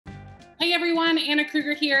Hey everyone, Anna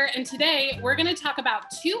Krueger here, and today we're going to talk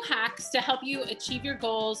about 2 hacks to help you achieve your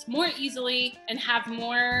goals more easily and have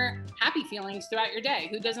more happy feelings throughout your day.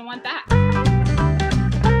 Who doesn't want that?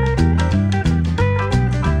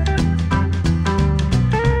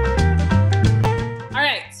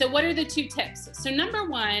 So what are the 2 tips? So number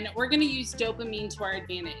 1, we're going to use dopamine to our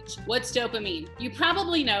advantage. What's dopamine? You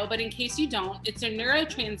probably know, but in case you don't, it's a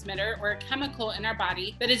neurotransmitter or a chemical in our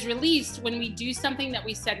body that is released when we do something that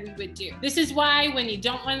we said we would do. This is why when you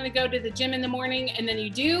don't want to go to the gym in the morning and then you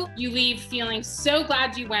do, you leave feeling so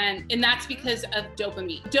glad you went, and that's because of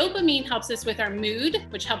dopamine. Dopamine helps us with our mood,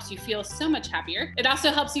 which helps you feel so much happier. It also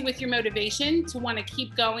helps you with your motivation to want to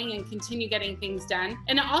keep going and continue getting things done.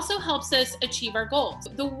 And it also helps us achieve our goals.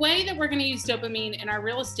 The way that we're going to use dopamine in our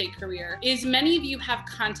real estate career is many of you have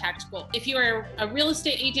contact goals. If you are a real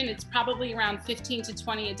estate agent, it's probably around 15 to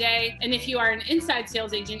 20 a day. And if you are an inside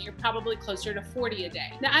sales agent, you're probably closer to 40 a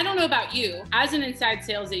day. Now, I don't know about you. As an inside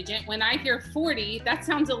sales agent, when I hear 40, that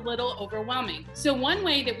sounds a little overwhelming. So one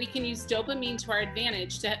way that we can use dopamine to our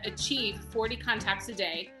advantage to achieve 40 contacts a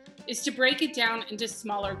day is to break it down into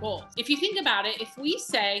smaller goals. If you think about it, if we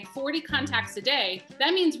say 40 contacts a day,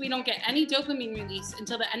 that means we don't get any dopamine release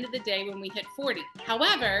until the end of the day when we hit 40.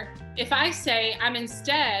 However, if I say I'm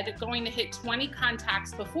instead going to hit 20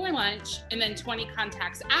 contacts before lunch and then 20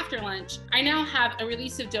 contacts after lunch, I now have a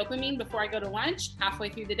release of dopamine before I go to lunch, halfway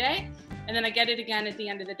through the day, and then I get it again at the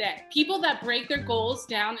end of the day. People that break their goals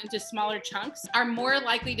down into smaller chunks are more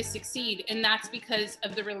likely to succeed, and that's because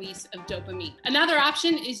of the release of dopamine. Another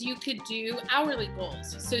option is you could do hourly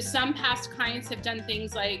goals. So some past clients have done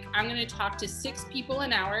things like, I'm going to talk to 6 people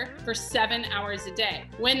an hour for 7 hours a day.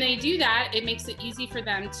 When they do that, it makes it easy for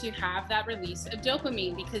them to have that release of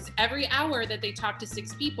dopamine, because every hour that they talk to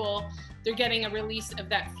 6 people, they're getting a release of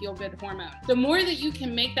that feel-good hormone. The more that you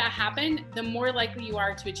can make that happen, the more likely you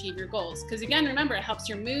are to achieve your goals. Because again, remember, it helps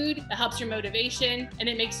your mood, it helps your motivation, and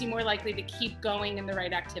it makes you more likely to keep going in the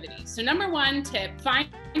right activities. So number 1 tip, find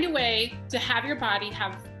a way to have your body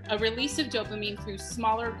have a release of dopamine through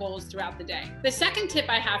smaller goals throughout the day. The second tip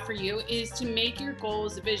I have for you is to make your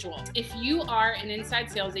goals visual. If you are an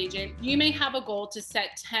inside sales agent, you may have a goal to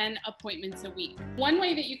set 10 appointments a week. One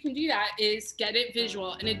way that you can do that is get it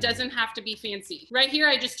visual, and it doesn't have to be fancy. Right here,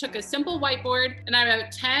 I just took a simple whiteboard and I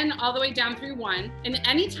wrote 10 all the way down through 1. And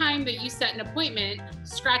anytime that you set an appointment,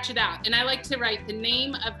 scratch it out. And I like to write the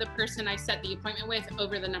name of the person I set the appointment with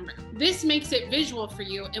over the number. This makes it visual for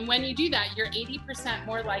you. And when you do that, you're 80%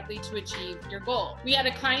 more likely to achieve your goal. We had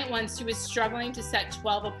a client once who was struggling to set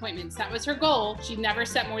 12 appointments. That was her goal. She never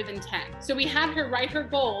set more than 10. So we had her write her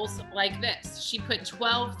goals like this. She put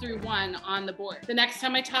 12 through 1 on the board. The next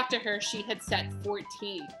time I talked to her, she had set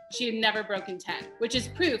 14. She had never broken 10, which is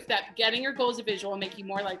proof that getting your goals visual will make you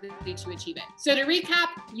more likely to achieve it. So to recap,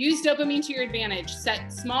 use dopamine to your advantage.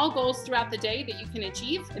 Set small goals throughout the day that you can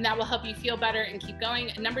achieve, and that will help you feel better and keep going.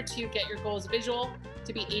 And number 2, get your goals visual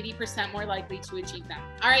to be 80% more likely to achieve them.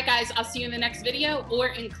 All right, guys, I'll see you in the next video or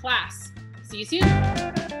in class. See you soon.